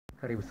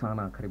Karibu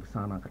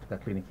sana katika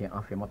kliniki ya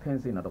afya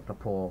mapenzi na Dr.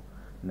 Paul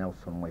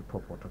Nelson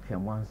Mwaipopo tokea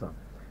Mwanza.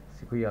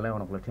 Siku hii ya leo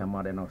nakuletea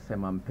mada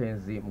inayosema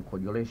mpenzi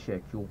mkojoleshe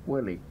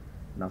kiukweli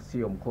na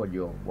sio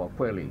mkojo wa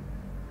kweli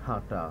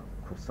hata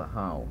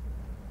kusahau.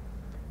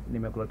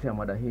 Nimekuletea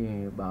mada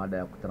hii baada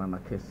ya kukutana na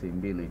kesi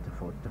mbili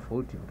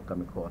tofauti kutoka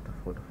mikoa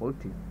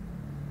tofauti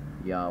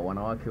ya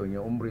wanawake wenye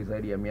umri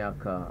zaidi ya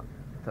miaka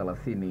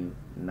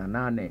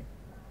 38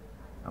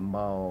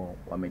 ambao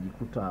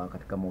wamejikuta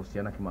katika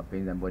mahusiano ya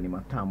kimapenzi ambayo ni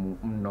matamu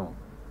mno.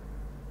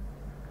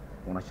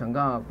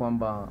 Unashangaa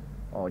kwamba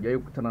hawajawahi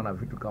kukutana na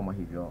vitu kama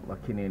hivyo,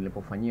 lakini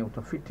nilipofanyia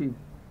utafiti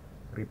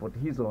ripoti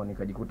hizo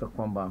nikajikuta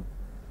kwamba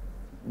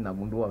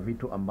nagundua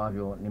vitu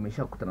ambavyo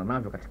nimeshakutana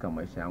navyo katika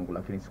maisha yangu,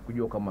 lakini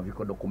sikujua kama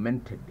viko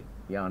documented,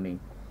 yani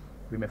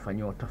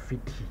vimefanyiwa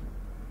utafiti.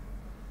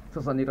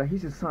 Sasa ni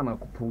rahisi sana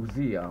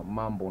kupuuzia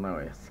mambo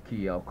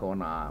unayoyasikia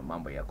ukaona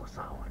mambo yako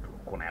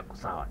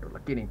sawa tu,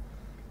 lakini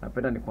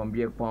napenda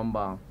nikwambie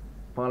kwamba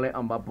pale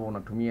ambapo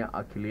unatumia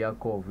akili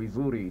yako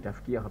vizuri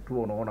itafikia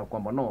hatua unaona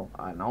kwamba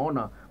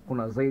naona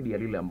kuna zaidi ya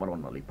lile ambalo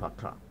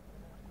unalipata.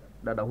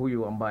 Dada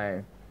huyu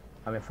ambaye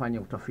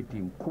amefanya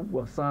utafiti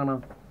mkubwa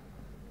sana,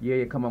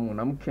 yeye kama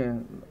mwanamke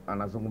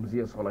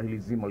anazungumzia swala hili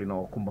zima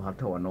linawakumba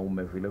hata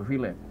wanaume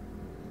vile.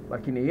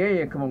 Lakini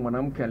yeye kama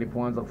mwanamke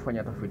alipoanza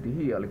kufanya tafiti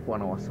hii alikuwa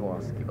na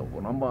wasiwasi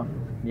kidogo. Naomba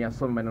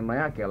niasome maneno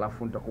yake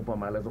alafu nitakupa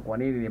maelezo kwa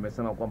nini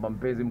nimesema kwamba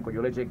mpenzi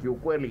mkojoleshe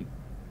kiukweli.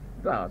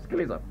 Sawa,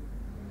 sikiliza.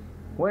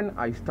 When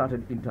I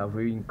started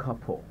interviewing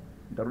couple,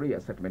 nitarudia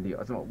statement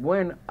hiyo. Asema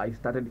when I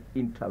started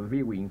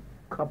interviewing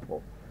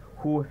couple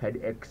who had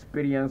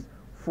experienced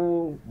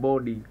full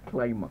body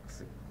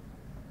climax.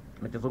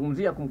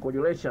 Nachozungumzia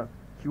kumkojolesha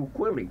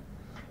kiukweli,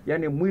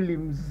 yani mwili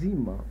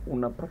mzima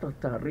unapata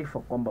taarifa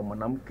kwamba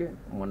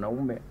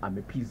mwanaume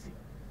amepizi.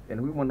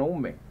 Yani huyu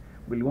mwanaume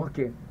mwili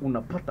wake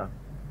unapata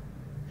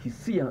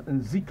hisia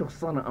nzito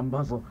sana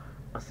ambazo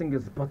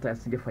asingezipata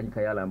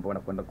yasingefanyika yale ambayo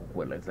nakwenda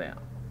kukuelezea.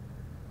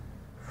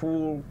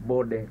 Full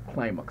body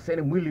climax,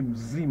 yani mwili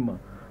mzima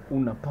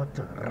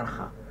unapata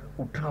raha,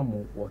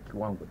 utamu wa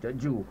kiwango cha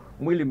juu,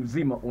 mwili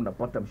mzima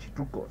unapata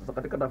mshituko. Sasa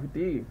katika tafiti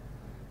hii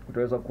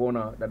utaweza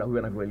kuona dada huyu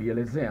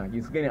anavyoelezea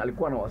jinsi gani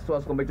alikuwa na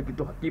wasiwasi kwamba hicho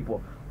kitu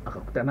hakipo,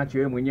 akakutana nacho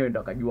yeye mwenyewe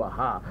ndio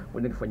akajua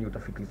ngoja nifanyie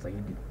utafiti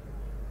zaidi.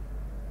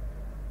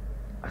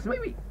 Asema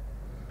hivi,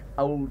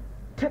 I'll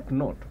take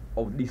note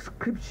of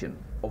description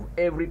of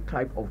every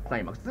type of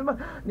climax. Sema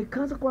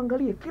nikaanza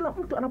kuangalia kila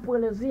mtu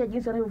anapoelezea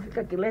jinsi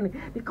anavyofika kileni,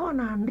 nikawa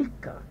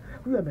naandika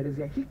huyu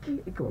ameelezea hiki,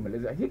 ikiwa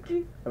ameelezea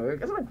hiki.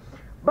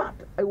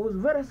 But I was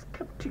very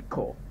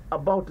skeptical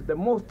about the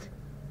most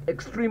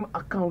extreme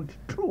account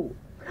too.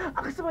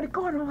 Akasema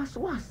nikawa na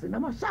wasiwasi na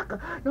mashaka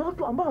na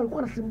watu ambao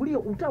walikuwa wanasimulia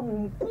utamu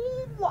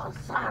mkubwa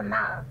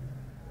sana.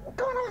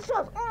 Ukawa na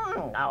wasiwasi,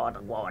 hao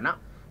watakuwa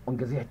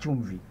wanaongezea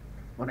chumvi,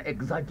 wana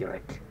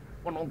exaggerate,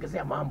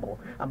 wanaongezea mambo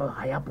ambayo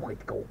hayapo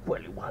katika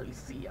ukweli wa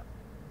halisia.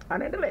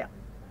 Anaendelea.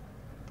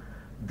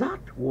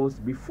 That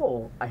was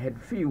before I had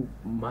feel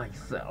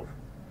myself.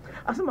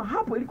 Asema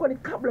hapo ilikuwa ni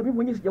kabla mimi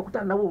mwenyewe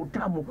sijakutana na huo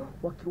utamu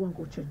wa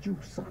kiwango cha juu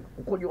sana,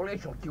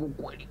 kukojoleshwa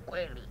kiukweli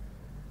kweli.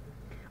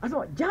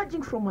 Asema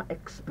judging from my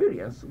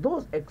experience,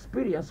 those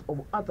experience of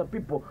other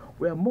people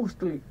were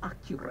mostly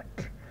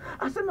accurate.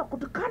 Asema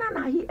kutokana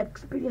na hii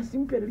experience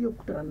mpya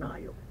niliyokutana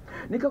nayo,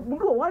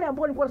 nikagundua wale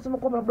ambao walikuwa wanasema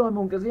kwamba labda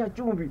wameongezea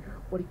chumvi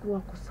walikuwa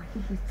wako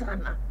sahihi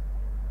sana.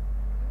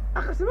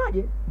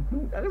 Akasemaje?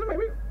 Akasema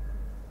hivi.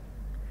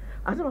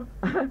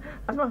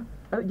 Asema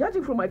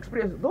judging from my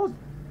experience, those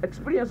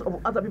experience of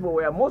other people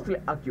were mostly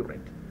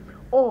accurate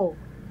or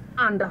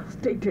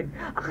understated.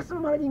 Akasema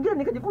mara nyingine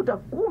nikajikuta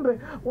kumbe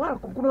wala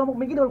kuna mambo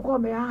mengine walikuwa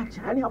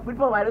wameacha, yani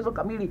hakulipa maelezo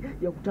kamili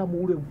ya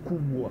utamu ule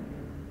mkubwa,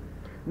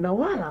 na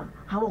wala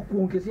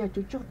hawakuongezea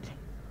chochote,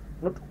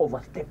 not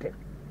overstated.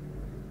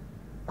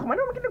 Kwa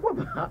maana mengine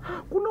kwamba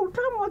kuna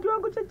utamu wa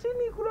kiwango cha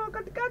chini, kuna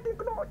katikati,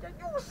 kuna cha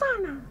juu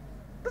sana.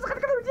 Sasa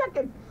katika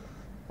yake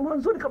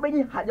mwanzoni kabla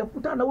yeye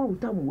hajakutana na ule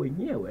utamu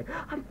wenyewe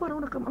alikuwa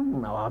anaona kama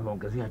na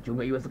wameongezea chumvi,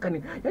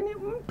 haiwezekani. Yani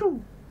mtu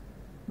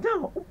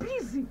ndio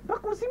upizi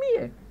mpaka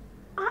usimie.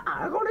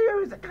 Akaona hiyo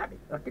haiwezekani,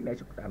 lakini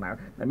nishakutana nayo,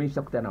 na mimi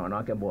nishakutana na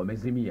wanawake ambao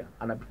wamezimia,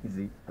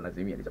 anapizi,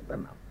 anazimia,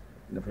 nishakutana nao.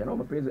 Ninafanya nao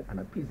mapenzi,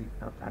 anapizi,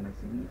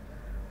 anazimia.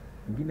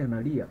 Mwingine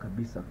analia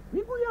kabisa,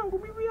 miguu yangu,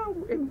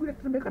 miguu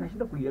inatembeka,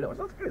 anashinda kuielewa.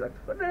 Sasa sikiliza,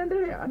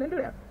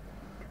 anaendelea.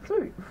 So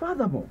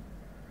furthermore,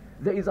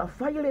 there is a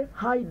fairly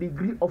high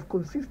degree of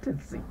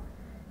consistency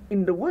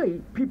in the way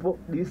people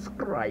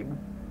describe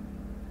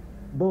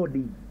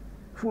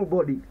full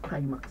body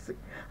climax.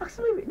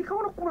 Akisema hivi,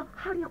 nikaona kuna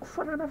hali ya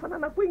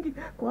kufanana kwingi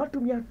kwa watu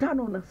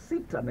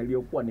 506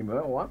 niliokuwa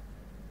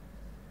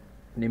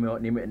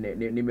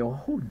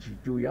nimewahoji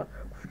juu ya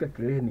kufika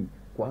kileni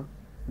kwa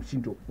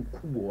mshindo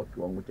mkubwa wa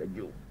kiwango cha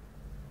juu.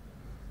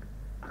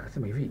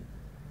 Akasema hivi,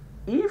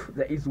 if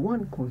there is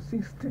one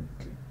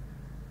consistent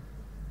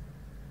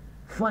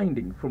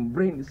finding from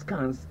brain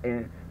scans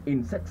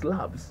in sex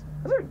labs,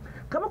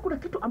 kama kuna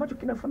kitu ambacho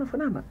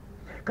kinafanana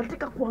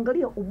katika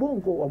kuangalia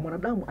ubongo wa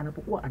mwanadamu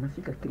anapokuwa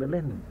anafika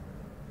kileleni,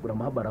 kuna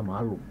maabara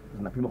maalum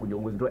zinapima kwenye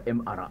ubongo, zinaitwa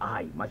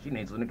MRI. Mashine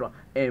hizo zinaitwa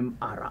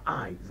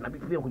MRI,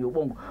 zinapima kwenye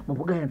ubongo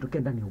mambo gani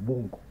yanatokea ndani ya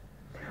ubongo.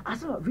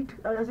 Asa vitu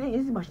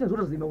hizi mashine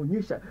zote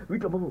zimeonyesha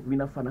vitu ambavyo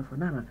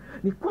vinafanana.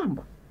 Ni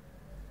kwamba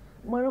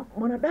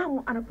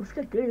mwanadamu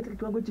anapofikia katika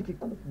kiwango hichi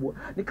kikubwa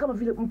ni kama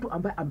vile mtu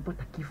ambaye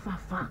amepata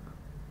kifafa.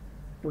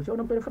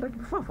 Unaona mtu anapata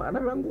kifafa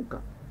anaanguka.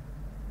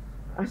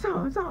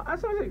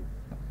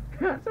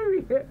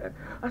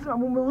 Asa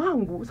mume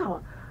wangu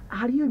sawa,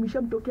 hali hiyo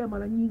imeshamtokea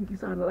mara nyingi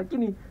sana,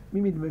 lakini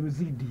mimi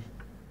nimemzidi.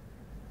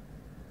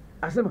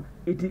 Asema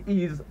it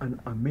is an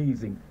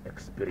amazing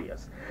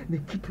experience. Ni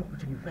kitu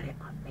ambacho ni very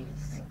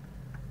amazing.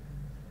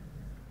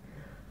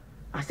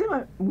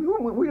 Asema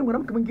huyu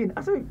mwanamke mwingine,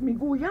 asema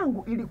miguu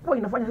yangu ilikuwa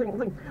inafanya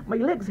my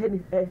legs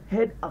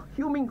had a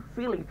humming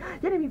feeling.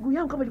 Yaani miguu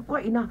yangu kama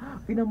ilikuwa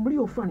ina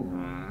mlio fulani.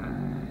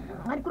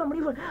 Alikuwa na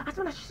mlio.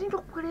 Asema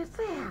nashindwa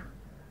kuelezea.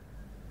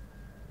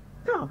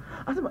 So,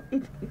 asema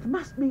it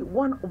must be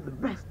one of the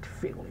best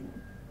feeling.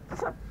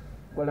 Sasa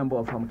wale ambao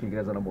wafahamu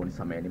Kiingereza naomba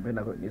unisamehe.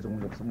 Nipenda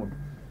nizungumze kwa sababu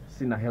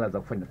sina hela za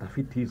kufanya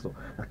tafiti hizo,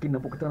 lakini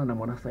ninapokutana na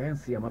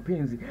mwanasayansi ya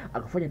mapenzi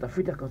akafanya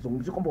tafiti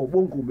akazungumzia kwamba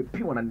ubongo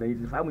umepimwa na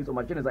ninafahamu hizo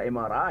mashine za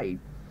MRI,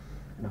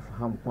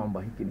 nafahamu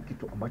kwamba hiki ni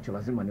kitu ambacho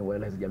lazima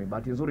niwaeleze jamii.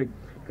 Bahati nzuri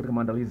katika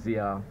maandalizi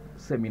ya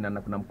semina,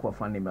 na kuna mkoa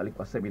fulani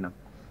nimealikwa semina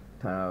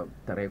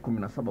tarehe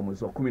 17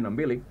 mwezi wa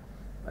 12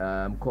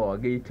 mkoa wa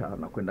Geita,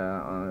 na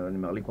kwenda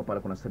nimealikwa pale.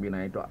 Kuna semina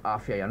inaitwa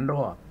afya ya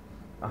ndoa.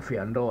 Afya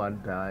ya ndoa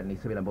ni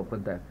semina ambayo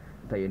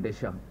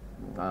nitaiendesha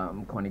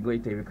mkoani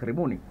Geita hivi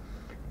karibuni.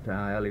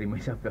 Tayari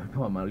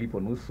nimeshapewa malipo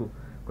nusu,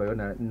 kwa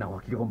hiyo na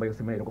uhakika kwamba hiyo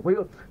semina. Kwa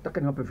hiyo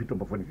nataka niwape vitu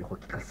ambavyo ni vya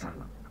hakika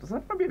sana.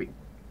 Sasa bibi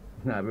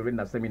na vile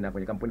na semina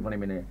kwenye kampuni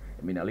fulani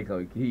imenialika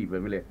wiki hii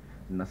vile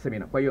na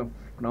semina. Kwa hiyo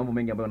kuna mambo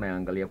mengi ambayo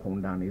nayaangalia kwa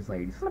undani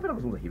zaidi. Sasa napenda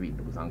kuzungumza hivi,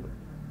 ndugu zangu.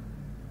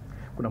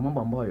 Kuna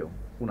mambo ambayo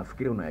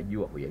unafikiria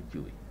unayajua,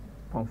 huyajui.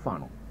 Kwa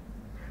mfano,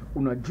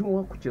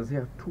 unajua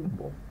kuchezea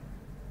tumbo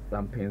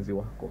la mpenzi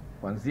wako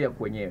kuanzia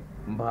kwenye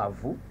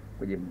mbavu,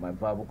 kwenye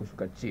mabavu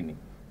kushuka chini,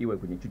 iwe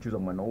kwenye chuchu za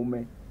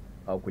mwanaume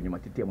au kwenye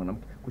matiti ya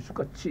mwanamke,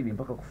 kushuka chini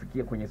mpaka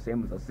kufikia kwenye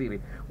sehemu za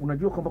siri.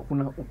 Unajua kwamba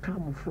kuna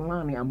utamu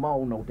fulani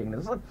ambao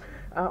unautengeneza.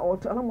 Sasa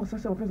wataalamu wa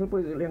sasa mapenzi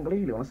walipoangalia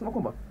hili wanasema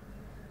kwamba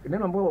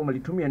neno ambalo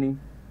wamelitumia ni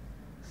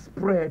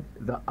spread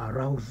the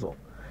arousal.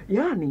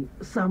 Yaani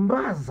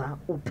sambaza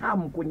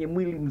utamu kwenye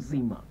mwili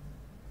mzima.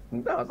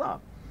 Sawa.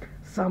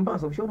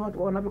 Sambaza. Ushaona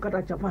watu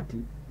wanapokata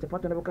chapati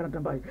wanapokata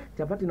tambai,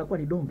 chapati inakuwa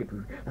ni donge tu,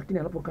 lakini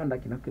anapokanda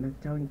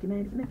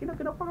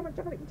kinakuwa kama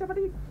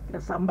chapati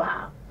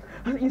kinasambaa.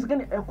 Sasa jinsi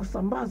gani ya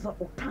kusambaza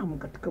utamu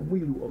katika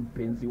mwili wa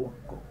mpenzi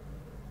wako?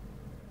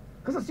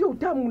 Sasa sio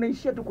utamu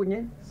unaishia tu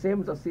kwenye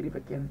sehemu za siri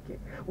pekee yake.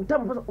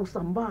 Utamu sasa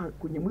usambaa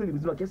kwenye mwili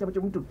mzima, kiasi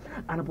ambacho mtu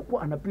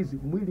anapokuwa anapizi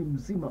mwili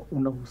mzima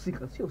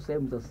unahusika, sio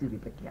sehemu za siri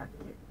pekee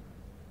yake.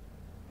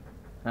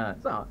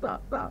 Sawa.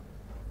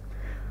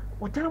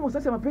 Wataalamu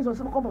sasa ya mapenzi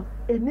wanasema kwamba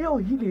eneo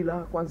hili la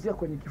kuanzia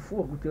kwenye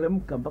kifua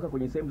kuteremka mpaka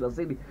kwenye sehemu za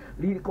siri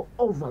liko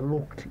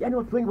overlooked. Yaani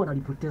watu wengi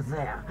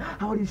wanalipotezea,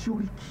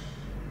 hawalishughuliki.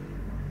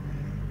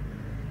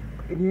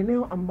 Ni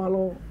eneo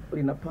ambalo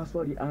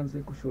linapaswa lianze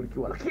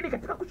kushughulikiwa, lakini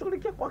katika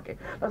kushughulikia kwake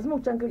lazima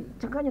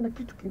uchanganye na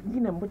kitu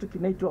kingine ambacho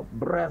kinaitwa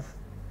breath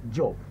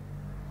job.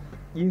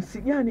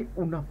 Jinsi gani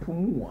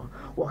unapumua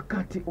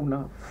wakati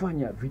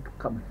unafanya vitu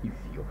kama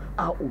hivyo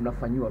au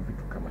unafanyiwa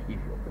vitu kama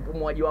hivyo.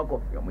 Upumuaji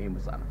wako ni muhimu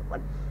sana.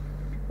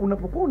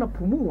 Unapokuwa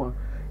unapumua,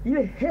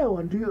 ile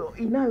hewa ndio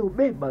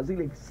inayobeba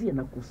zile hisia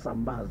na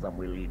kusambaza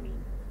mwilini.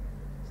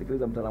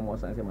 Sikiliza mtaalamu wa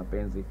sayansi ya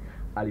mapenzi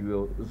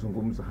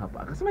alivyozungumza hapa.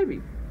 Akasema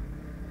hivi: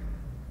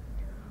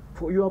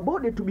 for your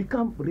body to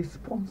become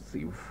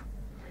responsive,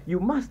 you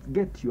must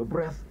get your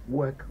breath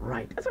work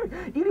right. Asema,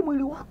 ili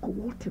mwili wako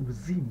wote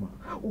mzima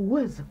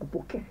uweze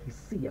kupokea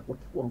hisia kwa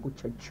kiwango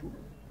cha juu,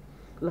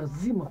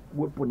 lazima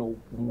kuwepo na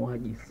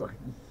upumuaji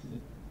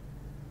sahihi.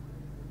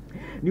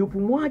 Ni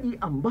upumuaji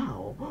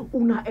ambao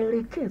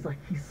unaelekeza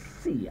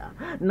hisia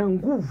na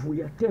nguvu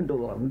ya tendo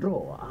la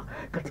ndoa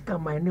katika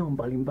maeneo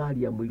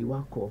mbalimbali ya mwili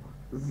wako,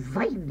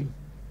 zaidi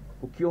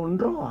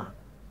ukiondoa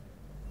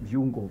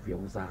viungo vya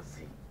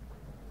uzazi.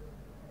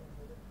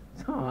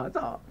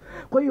 Sawa.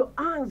 Kwa hiyo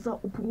anza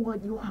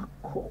upumuaji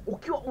wako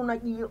ukiwa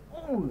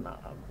unajiona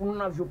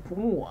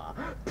unavyopumua,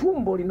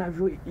 tumbo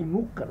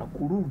linavyoinuka na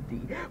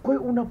kurudi. Kwa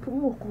hiyo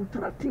unapumua kwa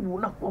utaratibu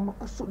na kwa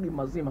makusudi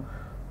mazima.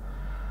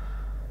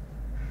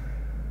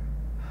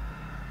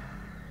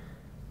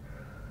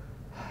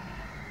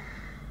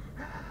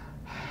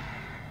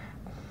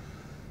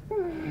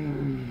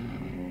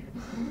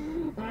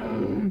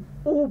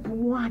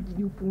 Upumuaji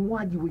ni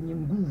upumuaji wenye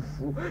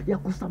nguvu ya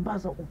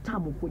kusambaza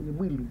utamu kwenye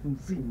mwili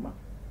mzima.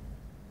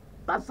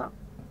 Sasa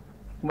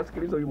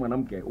umesikiliza huyu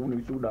mwanamke, huu ni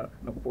ushuhuda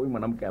na kupa huyu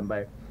mwanamke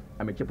ambaye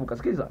amechepuka.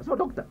 Sikiliza, sema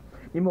daktari,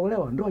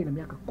 nimeolewa, ndoa ina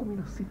miaka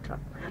 16.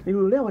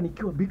 Niliolewa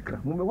nikiwa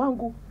bikra. Mume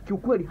wangu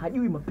kiukweli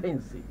hajui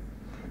mapenzi.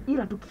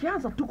 Ila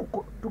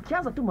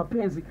tukianza tu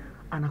mapenzi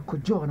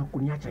anakojoa na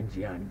kuniacha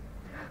njiani.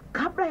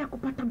 Kabla ya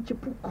kupata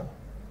mchepuko,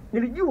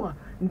 Nilijua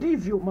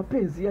ndivyo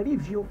mapenzi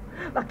yalivyo,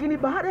 lakini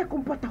baada ya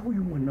kumpata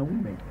huyu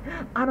mwanaume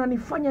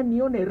ananifanya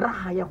nione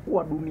raha ya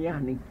kuwa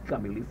duniani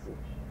kikamilifu.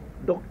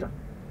 Dokta,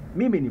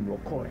 mimi ni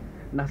mlokole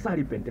na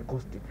sali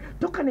Pentekoste.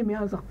 Toka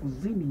nimeanza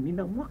kuzini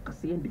nina mwaka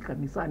siendi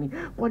kanisani,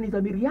 kwani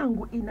dhamiri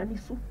yangu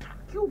inanisuta.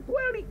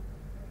 Kiukweli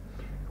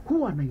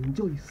huwa na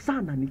enjoy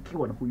sana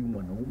nikiwa na huyu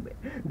mwanaume.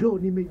 Ndio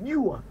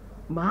nimejua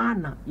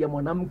maana ya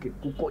mwanamke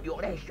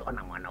kukojoleshwa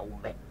na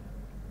mwanaume.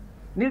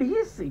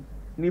 Nilihisi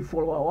ni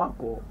follower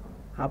wako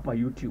hapa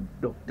YouTube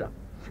Dokta.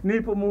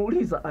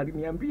 Nilipomuuliza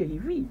aliniambia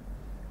hivi,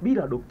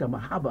 bila Dokta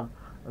mahaba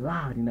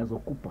raha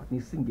ninazokupa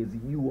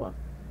nisingezijua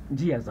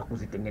njia za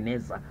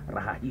kuzitengeneza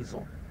raha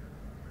hizo.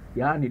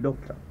 Yaani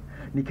Dokta,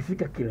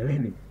 nikifika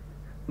kileleni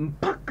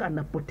mpaka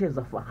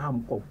napoteza fahamu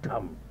kwa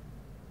utamu.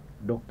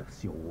 Dokta,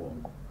 sio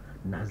uongo,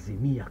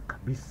 nazimia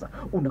kabisa,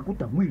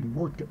 unakuta mwili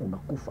wote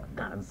unakufa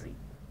ganzi.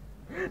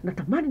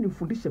 Natamani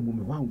nimfundishe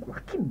mume wangu,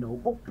 lakini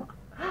naogopa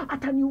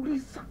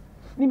ataniuliza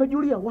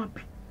nimejulia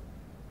wapi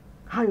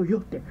hayo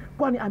yote,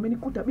 kwani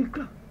amenikuta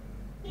bikra.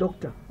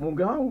 Dokta,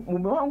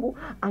 mume wangu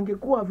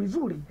angekuwa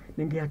vizuri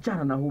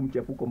ningeachana na huu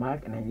mchepuko,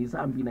 maana na ni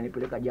dhambi na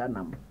nipeleka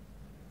jehanamu.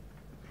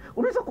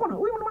 Unaweza kuona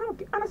huyu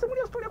mwanamke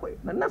anasimulia story yake,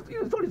 na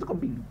hizo story ziko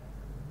mbili.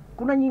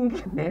 Kuna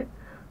nyingine,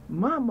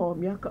 mama wa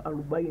miaka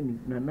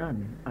 48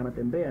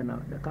 anatembea na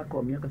kaka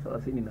wa miaka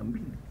 32.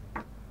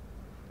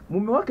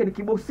 Mume wake ni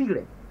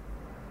kibosile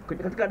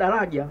katika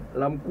daraja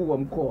la mkuu wa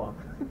mkoa.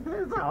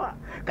 Sawa,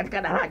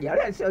 katika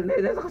daraja sio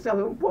inaweza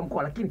kusema mkuu wa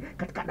mkoa, lakini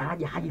katika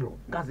daraja hilo,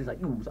 ngazi za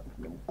juu za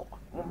mkoa,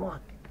 mume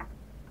wake.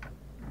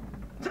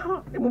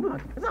 Sawa, ni mume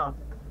wake. Sawa,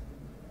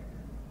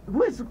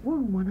 huyu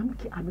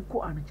mwanamke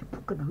amekuwa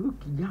anachepuka na huyu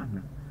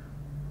kijana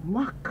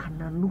mwaka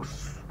na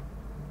nusu.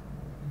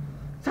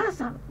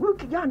 Sasa huyu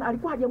kijana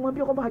alikuwa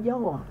hajamwambia kwamba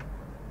hajaoa.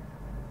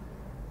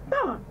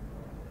 Sawa,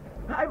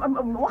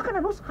 mwaka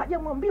na nusu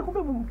hajamwambia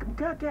kwamba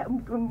mke wake,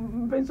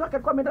 mpenzi wake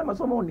alikuwa ameenda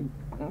masomoni.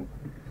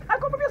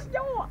 Alikuwa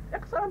sijaoa,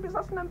 yakasema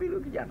 32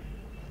 huyu kijana.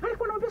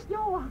 Alikuwa anamwambia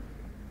sijaoa.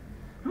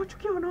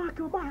 Nachukia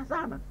wanawake wabaya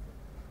sana.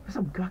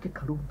 Sasa mke wake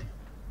karudi.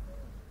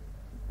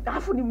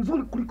 Alafu ni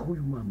mzuri kuliko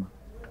huyu mama.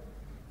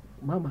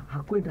 Mama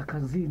hakwenda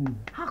kazini.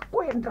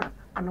 Hakwenda,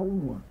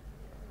 anaumwa.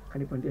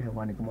 Kanipandia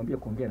hewani kumwambia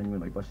kuongea na nyinyi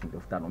malipa shilingi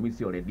 5000. Mimi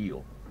sio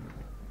redio.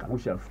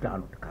 Karusha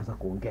 5000, tukaanza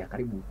kuongea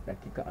karibu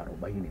dakika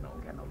 40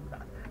 naongea na huyu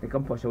dada.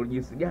 Nikampa shauri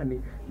jinsi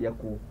gani ya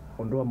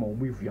kuondoa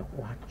maumivu ya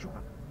kuachwa.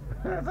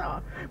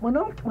 Sawa.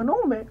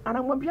 Mwanaume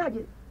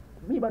anamwambiaje?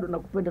 Mimi bado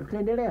nakupenda,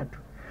 tutaendelea tu.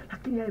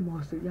 Lakini yale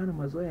mawasiliano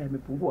mazoea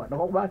yamepungua. Na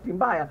kwa bahati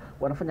mbaya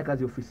wanafanya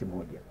kazi ofisi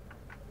moja.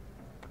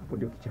 Hapo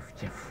ndio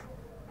kichefuchefu.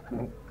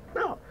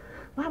 No.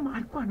 Mama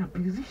alikuwa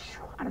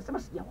anapizishwa. Anasema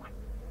sijawahi.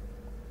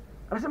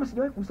 Anasema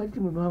sijawahi kumsaliti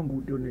mume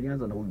wangu, ndio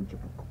nilianza na huyu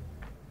mchepuko.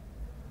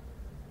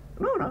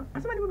 Unaona?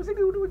 Anasema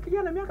nimemsaidia huyu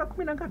kijana miaka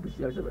 10 na ngapi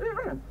sio?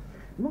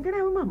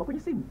 Nimeongelea huyu mama kwenye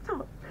simu.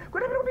 Sawa.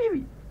 Kwa nini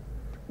hivi?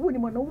 Wewe ni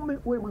mwanaume,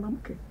 wewe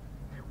mwanamke.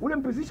 Ule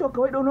mpizisho wa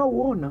kawaida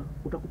unaouona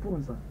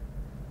utakuponza.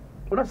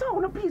 Sawa,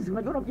 unapizi,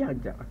 unajiona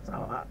mjanja.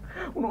 Sawa.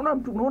 Unaona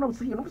mtu, unaona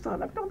msihi, unaona sawa,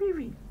 lakini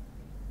hivi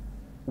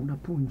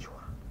unapunjwa.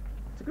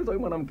 Sikiliza huyu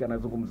mwanamke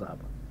anazungumza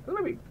hapa.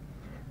 Sasa mimi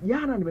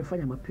jana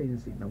nimefanya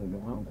mapenzi na mume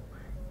wangu,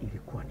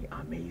 ilikuwa ni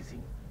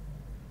amazing.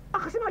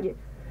 Akasemaje?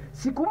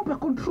 Sikumpa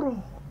control.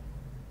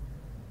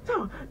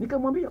 Sawa,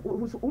 nikamwambia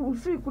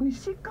usiwe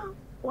kunishika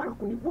wala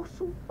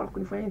kunibusu wala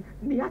kunifanya,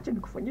 niache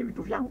nikufanyie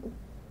vitu vyangu.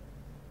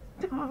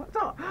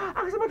 Sawa.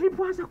 Akasema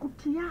tulipoanza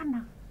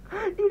kutiana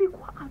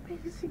ilikuwa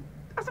amazing.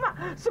 Akasema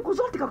siku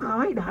zote kwa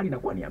kawaida hali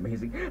inakuwa ni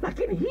amazing,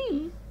 lakini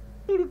hii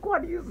ilikuwa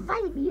ni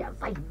zaidi ya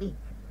zaidi.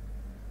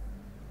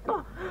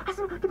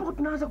 Akasema tulipokuwa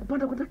tunaanza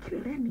kupanda kwenda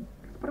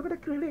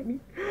kileleni,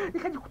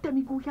 nikajikuta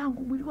miguu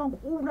yangu, mwili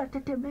wangu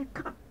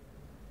unatetemeka.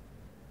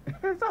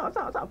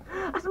 Sawa.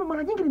 Akasema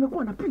mara nyingi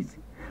nimekuwa na pizi,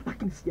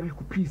 lakini sijawahi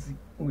kupizi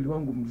mwili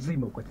wangu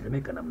mzima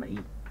ukatetemeka namna hii.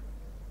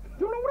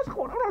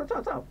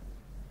 Unaona sawa.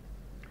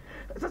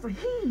 Sasa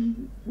hii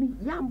ni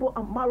jambo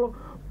ambalo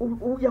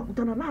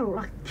hujakutana nalo,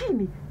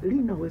 lakini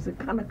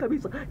linawezekana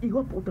kabisa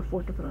iwapo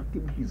utafuata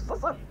taratibu hizo.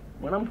 Sasa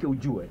mwanamke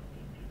ujue,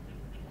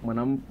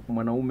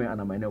 mwanaume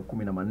ana maeneo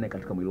 14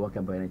 katika mwili wake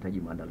ambayo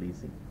yanahitaji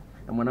maandalizi.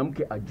 Na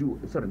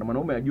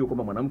mwanaume ajue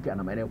kwamba mwanamke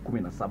ana maeneo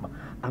 17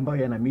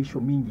 ambayo yana misho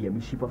mingi ya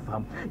mishipa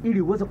fahamu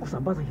ili uweze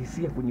kusambaza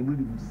hisia kwenye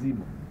mwili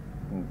mzima.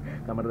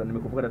 Kama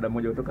nimekumbuka dada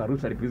mmoja kutoka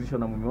Arusha alipizishwa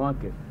na mume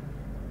wake.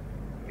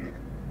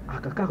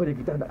 Akakaa kwenye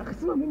kitanda,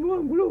 akasema mume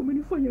wangu leo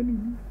umenifanya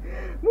nini?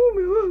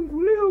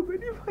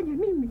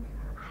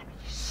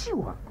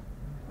 Ameishiwa.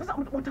 Sasa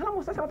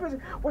wataalamu sasa mapenzi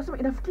wanasema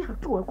inafikia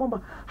hatua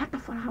kwamba hata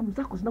fahamu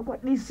zako zinakuwa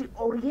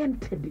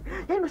disoriented.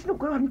 Yaani unashindwa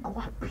kuelewa niko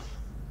wapi.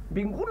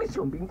 Mbinguni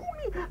sio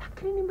mbinguni,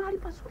 lakini ni mahali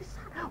pazuri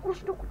sana.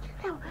 Unashindwa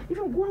kujielewa.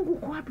 Hivi mguu wangu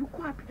uko wapi?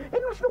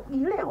 Yaani unashindwa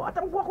kujielewa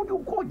hata mguu wako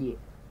ukoje.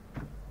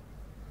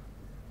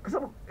 Kwa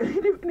sababu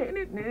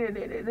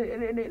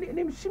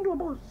ni mshindo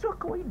ambao sio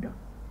kawaida.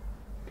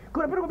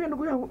 Kwa napenda kumwambia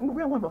ndugu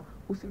yangu kwamba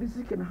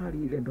usilizike na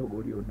hali ile ndogo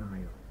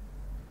ulionayo.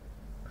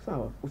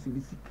 Sawa,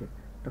 usilizike,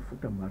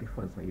 tafuta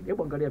maarifa zaidi.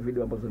 Hebu angalia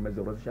video ambazo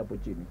nimeziorodhesha hapo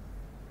chini.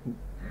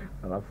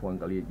 alafu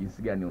angalie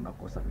jinsi gani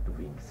unakosa vitu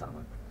vingi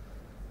sana.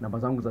 Namba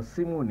zangu za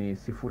simu ni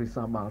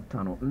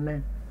 0754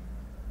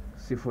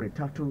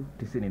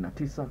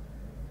 0399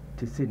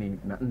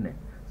 94,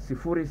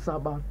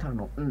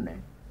 0754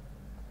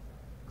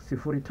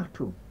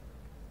 0399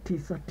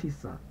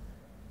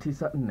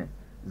 94,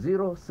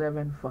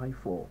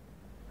 0754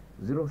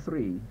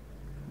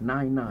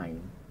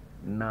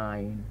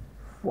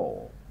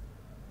 039994.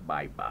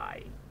 Bye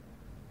bye.